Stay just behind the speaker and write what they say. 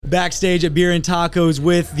backstage at Beer and Tacos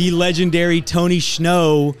with the legendary Tony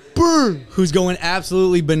Shhnow, who's going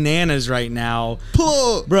absolutely bananas right now.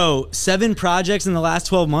 Bro, 7 projects in the last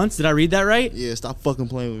 12 months. Did I read that right? Yeah, stop fucking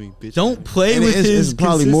playing with me, bitch. Don't play with his It's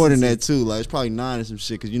probably more than that, too. Like, it's probably 9 or some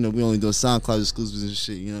shit, because, you know, we only doing SoundCloud exclusives and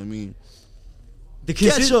shit, you know what I mean?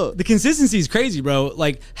 The consistency is crazy, bro.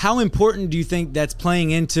 Like, how important do you think that's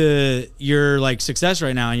playing into your, like, success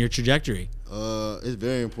right now and your trajectory? It's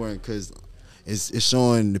very important, because it's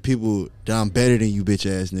showing the people that I'm better than you bitch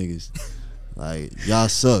ass niggas. Like, y'all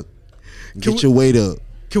suck. Get your weight up.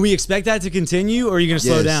 Can we expect that to continue, or are you going to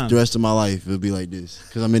slow down? The rest of my life it'll be like this,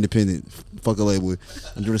 because I'm independent. Fuck a label.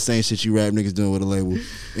 I'm doing the same shit you rap niggas doing with a label,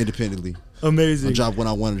 independently. Amazing. I drop when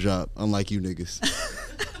I want to drop, unlike you niggas.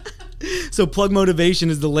 So Plug Motivation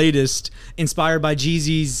is the latest, inspired by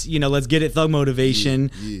Jeezy's, you know, Let's Get It Thug Motivation,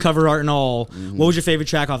 cover art and all. Mm-hmm. What was your favorite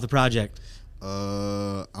track off the project?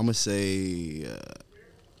 I'm going to say,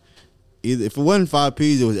 either if it wasn't 5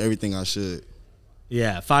 Ps, it was Everything I Should.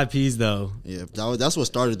 Yeah, 5 Ps though. Yeah, that's what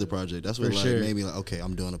started the project. That's what made me like, okay,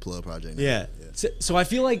 I'm doing a Plug project now. Yeah. So I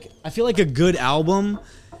feel like a good album,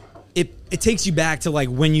 it takes you back to like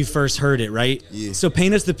when you first heard it, right? Yeah. So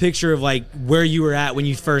paint us the picture of like where you were at when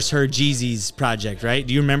you first heard Jeezy's project, right?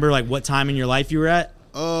 Do you remember like what time in your life you were at?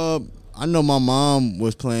 I know my mom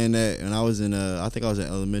was playing that, and I was in I think I was in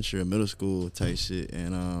elementary or middle school type shit,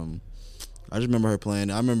 and I just remember her playing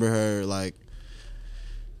it. I remember her like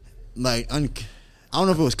I don't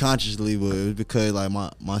know if it was consciously, but it was because like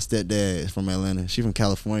my stepdad is from Atlanta. She from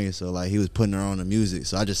California, so like he was putting her on the music.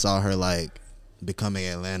 So I just saw her like becoming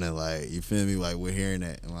Atlanta, like, you feel me? Like, we're hearing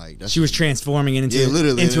that, and like she was transforming it into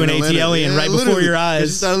an AT-alien right before your eyes.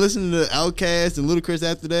 She started listening to Outkast and Ludacris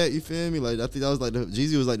after that. You feel me? Like, I think that was like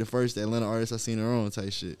Jeezy was like the first Atlanta artist I seen her on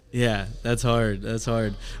type shit. Yeah, that's hard. That's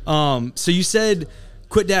hard. So you said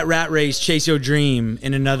quit that rat race, chase your dream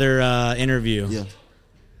in another interview. Yeah.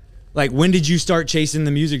 Like, when did you start chasing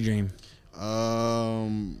the music dream?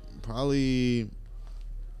 Probably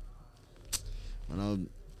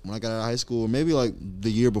when I got out of high school, or maybe like the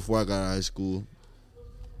year before I got out of high school.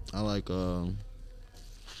 I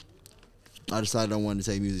decided I wanted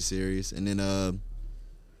to take music serious, and then I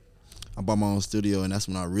bought my own studio, and that's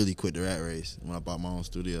when I really quit the rat race, when I bought my own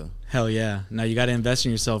studio. Hell yeah. Now you got to invest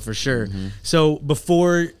in yourself for sure. Mm-hmm. So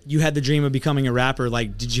before you had the dream of becoming a rapper,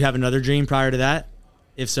 like, did you have another dream prior to that?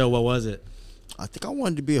 If so, what was it? I think I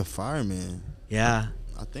wanted to be a fireman. Yeah.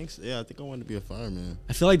 I think I wanted to be a fireman.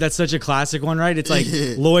 I feel like that's such a classic one, right? It's like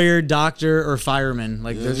lawyer, doctor, or fireman.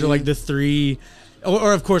 Like, those are like the three,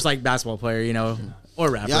 or of course, like basketball player, you know,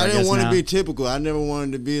 or rapper. Yeah, I didn't want to be typical. I never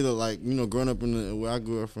wanted to be the, like, you know, growing up in where I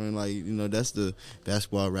grew up from, like, you know, that's the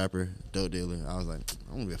basketball rapper, dope dealer. I was like,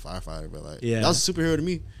 I want to be a firefighter, but like, that was a superhero to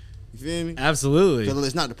me. You feel me? Absolutely. Because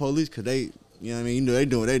it's not the police, because they, you know what I mean? You know, they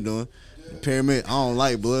doing what they doing. Pyramid, I don't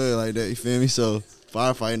like blood like that, you feel me? So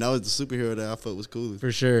firefighting, that was the superhero that I thought was cool.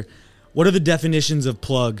 For sure. What are the definitions of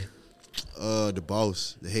plug? The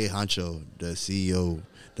boss, the head honcho, the CEO,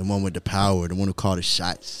 the one with the power, the one who called the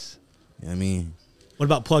shots. You know what I mean? What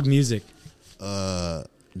about plug music? The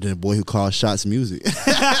boy who called shots music.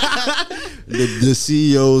 the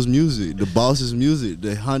CEO's music, the boss's music,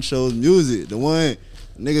 the honcho's music, the one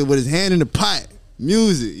nigga with his hand in the pot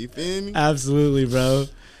music. You feel me? Absolutely, bro.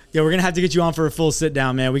 Yeah, we're going to have to get you on for a full sit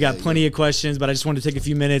down, man. We got plenty of questions, but I just wanted to take a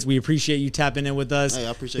few minutes. We appreciate you tapping in with us. Hey, I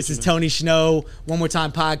appreciate this you. This is Tony Shhnow, One More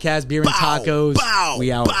Time Podcast, Beer and Tacos.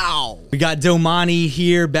 We out. Bow. We got Domani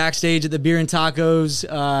here backstage at the Beer and Tacos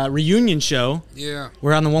reunion show. Yeah.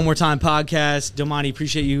 We're on the One More Time Podcast. Domani,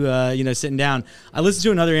 appreciate you sitting down. I listened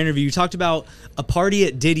to another interview. You talked about a party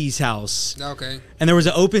at Diddy's house. Okay. And there was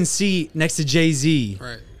an open seat next to Jay-Z.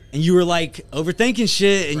 Right. And you were like overthinking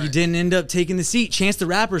shit, and right. you didn't end up taking the seat. Chance the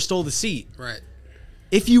Rapper stole the seat. Right.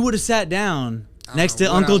 If you would have sat down next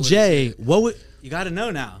to Uncle Jay, what would you got to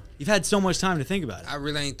know now? You've had so much time to think about it. I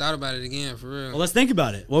really ain't thought about it again, for real. Well, let's think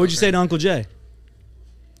about it. What would you say to Uncle Jay?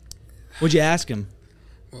 What'd you ask him?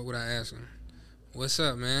 What would I ask him? What's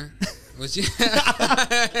up, man? What you?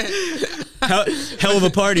 Hell of a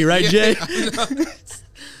party, right, Jay? What's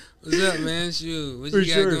up, man? Shoot, what you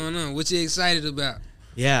got going on? What you excited about?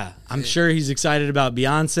 Yeah, I'm sure he's excited about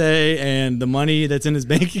Beyonce and the money that's in his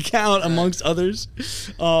bank account, amongst others.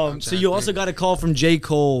 So you also got a call from J.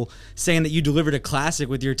 Cole saying that you delivered a classic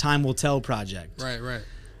with your Time Will Tell project. Right, right.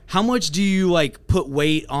 How much do you like put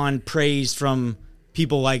weight on praise from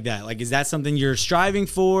people like that? Like, is that something you're striving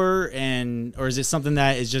for, or is it something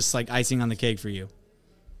that is just like icing on the cake for you?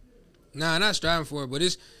 Nah, not striving for it, but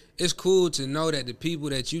it's cool to know that the people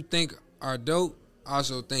that you think are dope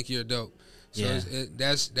also think you're dope. So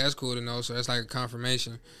that's cool to know. So that's like a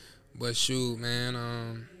confirmation. But shoot,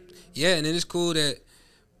 man, Yeah, and then it's cool that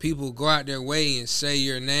people go out their way and say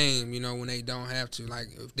your name, when they don't have to. Like,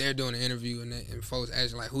 if they're doing an interview and folks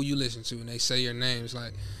ask, like, who you listen to, and they say your name. It's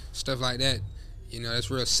like, stuff like that.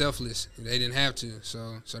 That's real selfless. They didn't have to,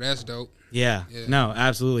 so that's dope. Yeah, no,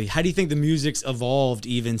 absolutely. How do you think the music's evolved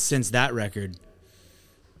even since that record?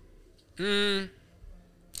 Maybe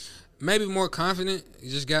more confident. You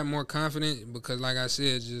just got more confident because, like I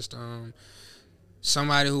said, just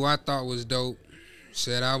somebody who I thought was dope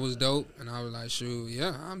said I was dope, and I was like, shoot,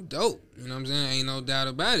 yeah, I'm dope. You know what I'm saying? Ain't no doubt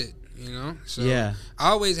about it, So yeah. I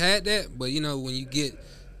always had that, but, when you get,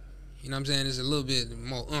 what I'm saying, there's a little bit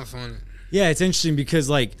more oomph on it. Yeah, it's interesting because,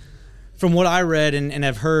 like, from what I read and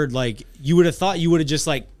have heard, like, you would have thought you would have just,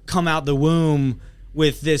 like, come out the womb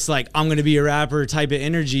with this, like, I'm going to be a rapper type of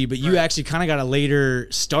energy, but you actually kind of got a later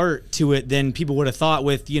start to it than people would have thought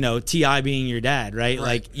with, T.I. being your dad, right?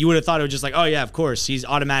 Like, you would have thought it was just like, oh, yeah, of course, he's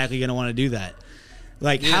automatically going to want to do that.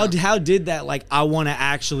 Like, how did that, like, I want to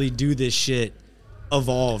actually do this shit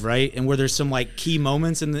evolve, right? And were there some, like, key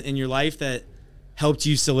moments in your life that helped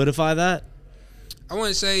you solidify that? I want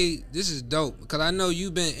to say this is dope because I know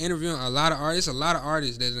you've been interviewing a lot of artists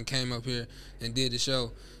that came up here and did the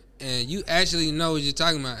show. And you actually know what you're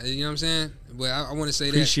talking about. You know what I'm saying? But I want to say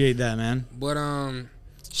Appreciate that, man. But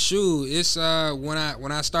shoot, it's when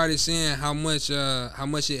I started seeing how much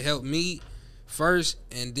it helped me first,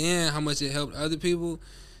 and then how much it helped other people,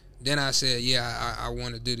 then I said, yeah, I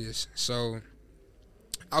want to do this. So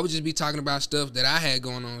I would just be talking about stuff that I had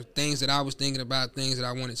going on, things that I was thinking about, things that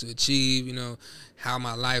I wanted to achieve, how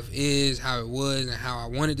my life is, how it was, and how I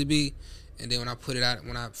wanted to be. And then when I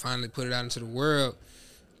finally put it out into the world,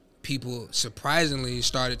 people surprisingly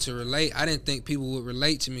started to relate. I didn't think people would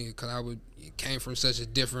relate to me because it came from such a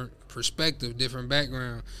different perspective, different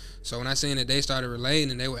background. So when I seen that they started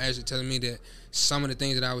relating and they were actually telling me that some of the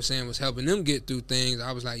things that I was saying was helping them get through things,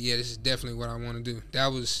 I was like, yeah, this is definitely what I want to do.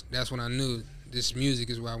 That's when I knew this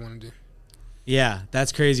music is what I want to do. Yeah,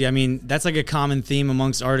 that's crazy. I mean, that's like a common theme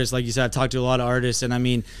amongst artists. Like you said, I've talked to a lot of artists, and I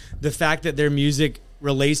mean, the fact that their music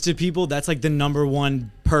relates to people, that's like the number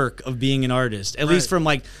one perk of being an artist, at least from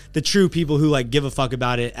like the true people who like give a fuck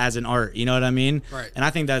about it as an art, you know what I mean? Right. And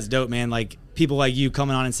I think that's dope, man. Like people like you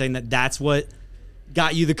coming on and saying that that's what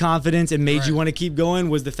got you the confidence and made you want to keep going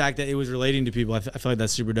was the fact that it was relating to people. I feel like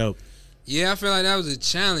that's super dope. Yeah, I feel like that was a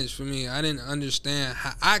challenge for me. I couldn't understand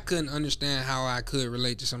how I could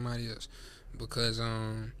relate to somebody else because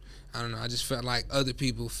I don't know, I just felt like other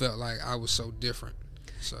people felt like I was so different.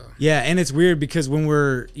 So yeah, and it's weird because when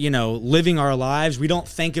we're, living our lives, we don't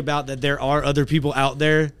think about that there are other people out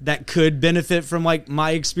there that could benefit from like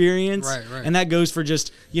my experience. Right. And that goes for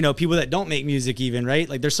just, people that don't make music even, right?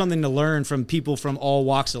 Like there's something to learn from people from all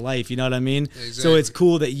walks of life, you know what I mean? Exactly. So it's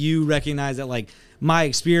cool that you recognize that like my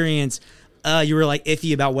experience, you were like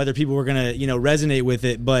iffy about whether people were going to, resonate with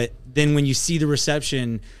it, but then when you see the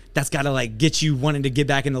reception, that's got to like get you wanting to get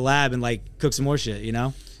back in the lab and like cook some more shit,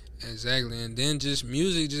 Exactly, and then just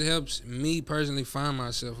music just helps me personally find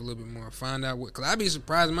myself a little bit more, find out what, because I be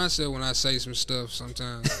surprised myself when I say some stuff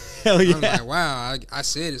sometimes. Hell yeah. I'm like, wow, I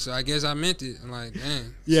said it, so I guess I meant it. I'm like,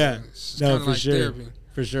 dang. Yeah, it's no, kinda for like sure. therapy.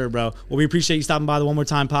 For sure, bro. Well, we appreciate you stopping by the One More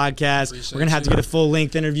Time podcast. Appreciate We're going to have to get a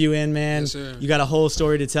full-length interview in, man. Yes, sir. You got a whole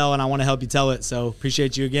story to tell, and I want to help you tell it, so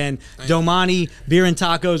appreciate you again. Thank you. Domani, Beer and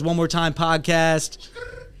Tacos, One More Time podcast.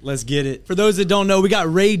 Let's get it. For those that don't know, we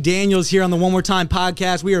got Ray Daniels here on the One More Time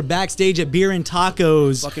podcast. We are backstage at Beer and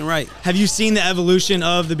Tacos. Fucking right. Have you seen the evolution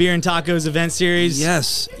of the Beer and Tacos event series?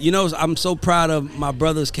 Yes. I'm so proud of my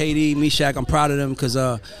brothers, KD, Meshach. I'm proud of them because,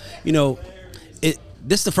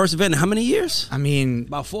 this is the first event in how many years? I mean,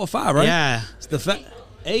 about 4 or 5, right? Yeah. It's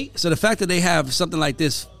 8. So the fact that they have something like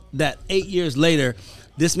this, that 8 years later,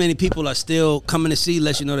 this many people are still coming to see,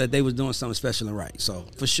 lets you know that they was doing something special and right. So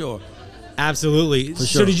for sure. Absolutely. For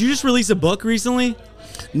sure. So did you just release a book recently?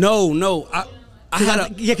 No.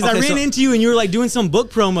 Because I ran into you and you were like doing some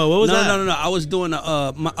book promo. What was that? No. I was doing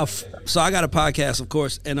so I got a podcast, of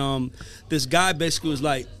course, and this guy basically was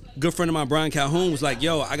like, good friend of mine, Brian Calhoun, was like,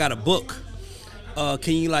 yo, I got a book.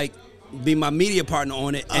 Can you like be my media partner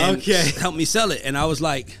on it and help me sell it? And I was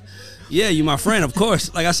like, yeah, you my friend, of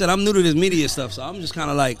course. Like I said, I'm new to this media stuff, so I'm just kind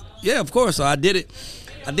of like, yeah, of course. So I did it.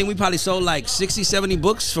 I think we probably sold like 60, 70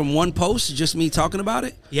 books from one post, just me talking about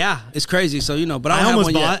it. Yeah. It's crazy. So, but I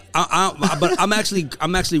almost bought. But I'm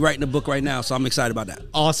actually writing a book right now, so I'm excited about that.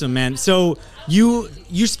 Awesome, man. So you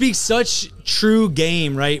speak such true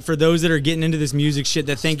game, right? For those that are getting into this music shit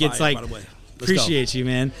that think it's like, by the way. appreciate you,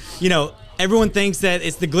 man. Everyone thinks that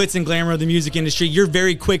it's the glitz and glamour of the music industry. You're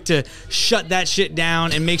very quick to shut that shit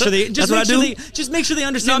down and make sure they just make sure they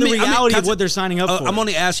understand the reality of what they're signing up for. I'm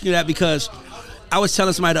only asking you that because I was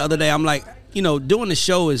telling somebody the other day, I'm like, you know, doing the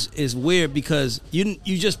show is weird because you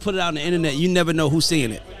just put it out on the internet. You never know who's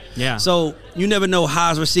seeing it. Yeah. So you never know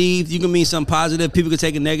how it's received. You can mean something positive. People can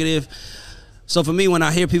take it negative. So for me, when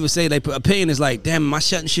I hear people say their opinion is like, damn, am I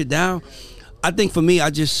shutting shit down? I think for me,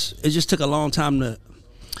 it just took a long time to.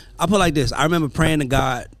 I put it like this. I remember praying to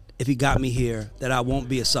God, if He got me here, that I won't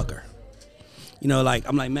be a sucker. You know, like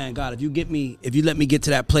I'm like, man, God, if you let me get to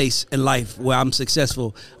that place in life where I'm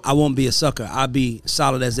successful, I won't be a sucker. I'll be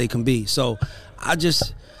solid as they can be. So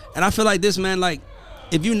and I feel like this, man, like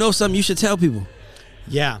if you know something, you should tell people.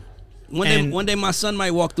 Yeah. One day my son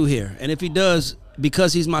might walk through here, and if he does,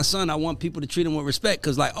 because he's my son, I want people to treat him with respect.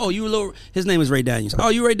 Cause like, oh, his name is Ray Daniels. Oh,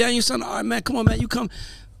 you Ray Daniels' son? All right, man, come on, man, you come.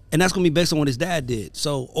 And that's gonna be based on what his dad did.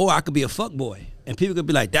 So, or I could be a fuck boy, and people could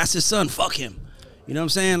be like, that's his son, fuck him. You know what I'm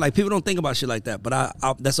saying? Like, people don't think about shit like that, but I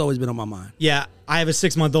that's always been on my mind. Yeah, I have a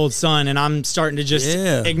 6-month-old son, and I'm starting to just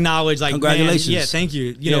acknowledge, like, congratulations. Man, yeah, thank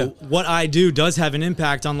you. You know, what I do does have an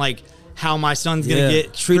impact on, like, how my son's going to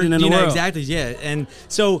get treated in the world. Exactly, yeah. And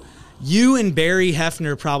so you and Barry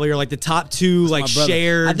Hefner probably are, like, the top two, like,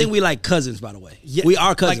 shared. I think we like cousins, by the way. Yeah, we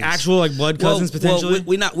are cousins. Like, actual, like, blood cousins, potentially?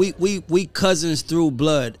 Well, we cousins through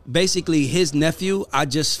blood. Basically, his nephew, I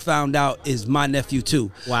just found out, is my nephew,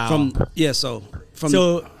 too. Wow.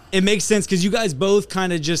 So it makes sense because you guys both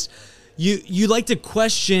kind of just you like to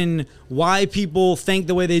question why people think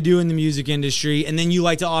the way they do in the music industry, and then you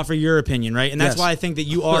like to offer your opinion, right? And that's why I think that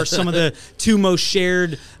you are some of the two most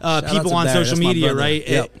shared people on social media, right?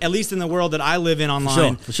 Yep. At least in the world that I live in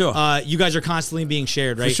online. For sure. You guys are constantly being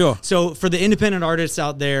shared, right? For sure. So for the independent artists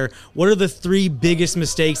out there, what are the 3 biggest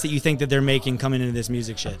mistakes that you think that they're making coming into this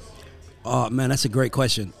music shit? Oh, man, that's a great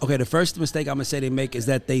question. Okay, the first mistake I'm going to say they make is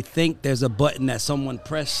that they think there's a button that someone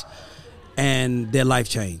press and their life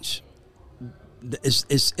change.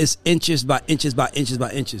 It's inches by inches by inches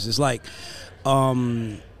by inches. It's like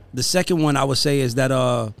the second one I would say is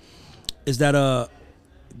that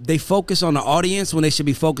they focus on the audience when they should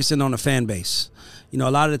be focusing on the fan base. You know,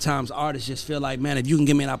 a lot of the times artists just feel like, man, if you can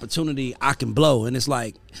give me an opportunity, I can blow. And it's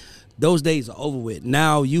like, those days are over with.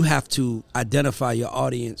 Now you have to identify your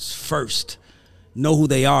audience first. Know who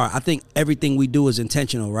they are. I think everything we do is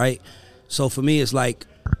intentional, right? So for me, it's like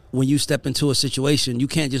when you step into a situation, you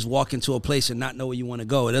can't just walk into a place and not know where you want to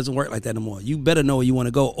go. It doesn't work like that anymore. You better know where you want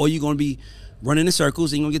to go, or you're going to be running in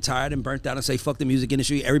circles and you're going to get tired and burnt out and say, fuck the music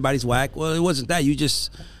industry, everybody's whack. Well, it wasn't that. You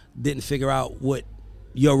just didn't figure out what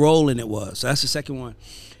your role in it was. So that's the second one.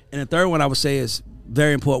 And the third one I would say is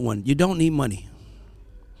very important one. You don't need money.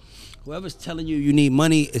 Whoever's telling you you need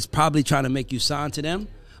money is probably trying to make you sign to them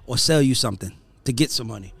or sell you something to get some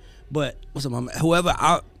money. But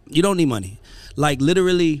you don't need money. Like,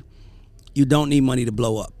 literally, you don't need money to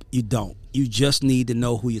blow up. You don't. You just need to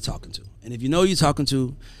know who you're talking to. And if you know who you're talking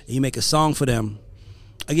to and you make a song for them,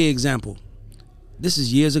 I'll give you an example. This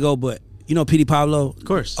is years ago, but you know P.D. Pablo? Of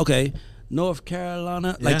course. Okay. North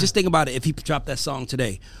Carolina. Like, just think about it. If he dropped that song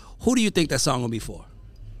today, who do you think that song will be for?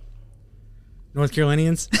 North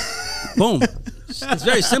Carolinians. Boom. It's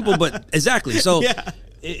very simple, but exactly. So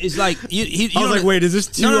it's like I was like, wait, is this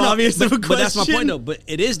too obvious of a question? But that's my point, though. But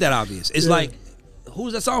it is that obvious. It's like,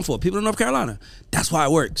 who's that song for? People in North Carolina. That's why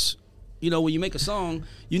it works. You know, when you make a song,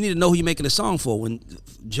 you need to know who you're making a song for. When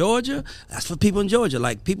Georgia, that's for people in Georgia.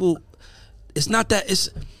 Like, people, it's not that. It's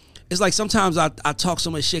like sometimes I talk so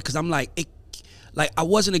much shit because I'm like, I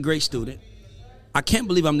wasn't a great student. I can't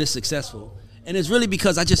believe I'm this successful. And it's really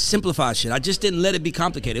because I just simplified shit. I just didn't let it be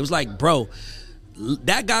complicated. It was like, bro,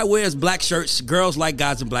 that guy wears black shirts. Girls like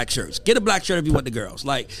guys in black shirts. Get a black shirt if you want the girls.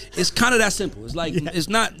 Like, it's kind of that simple. It's like, it's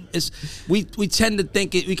not, we tend to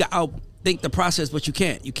think we can outthink the process, but you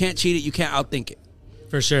can't. You can't cheat it. You can't outthink it.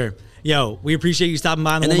 For sure. Yo, we appreciate you stopping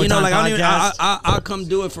by on the and then, One More Time podcast. I'll come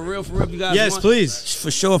do it for real if you guys yes, want. Please. For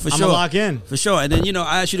sure. I'm gonna lock in. For sure. And then,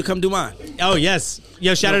 I asked you to come do mine. Oh, yes.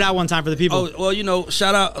 Yo, shout it out one time for the people. Oh, well,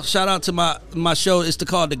 shout out to my show. It's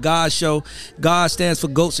called The God Show. God stands for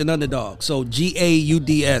Goats and Underdogs. So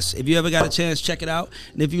GAUDS. If you ever got a chance, check it out.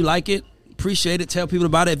 And if you like it, appreciate it. Tell people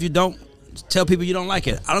about it. If you don't, tell people you don't like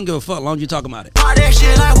it. I don't give a fuck as long as you talk about it.